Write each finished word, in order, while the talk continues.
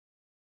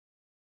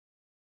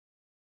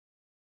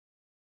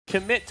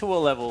commit to a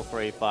level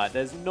 3 fight.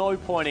 There's no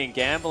point in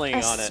gambling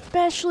on it.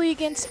 Especially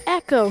against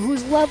Echo,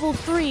 whose level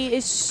 3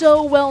 is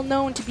so well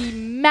known to be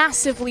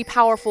massively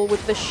powerful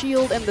with the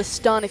shield and the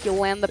stun if you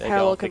land the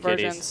parallel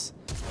conversions.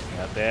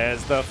 Yeah,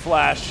 there's the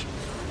flash.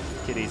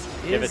 Kitty's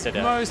give it Is to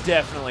Deft. most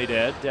definitely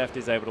dead. Deft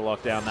is able to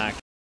lock down that.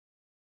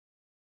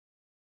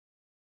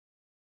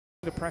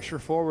 The pressure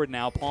forward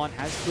now. Pawn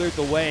has cleared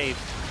the wave.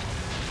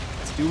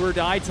 It's do or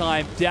die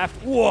time. Deft,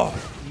 whoa,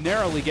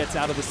 narrowly gets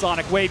out of the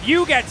sonic wave.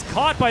 You gets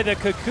caught by the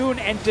cocoon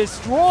and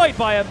destroyed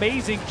by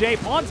Amazing J.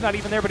 Pawn's not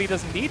even there, but he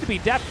doesn't need to be.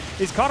 Deft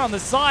is caught on the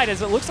side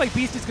as it looks like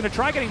Beast is going to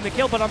try getting the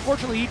kill, but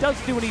unfortunately he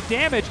doesn't do any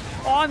damage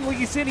on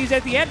Lee Sin. He's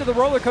at the end of the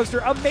roller coaster.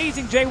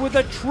 Amazing J with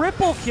a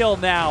triple kill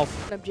now.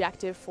 An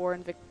objective for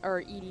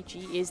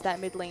EDG is that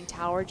mid lane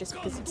tower, just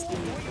because it's the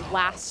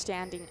last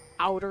standing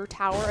outer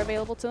tower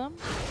available to them.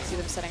 See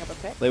them setting up a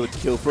pick. They would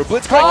kill for a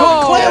blitzcrank.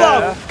 Oh,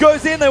 Clearlove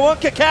goes in. They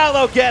want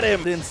Kakalo. Get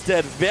him.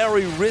 Instead,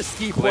 very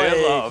risky play.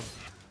 Clearlove.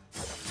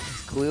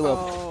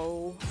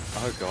 Oh.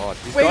 Oh, God.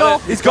 He's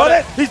He's got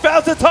it. He's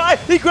found to tie.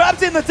 He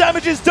grabs in. The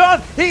damage is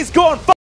done. He's gone.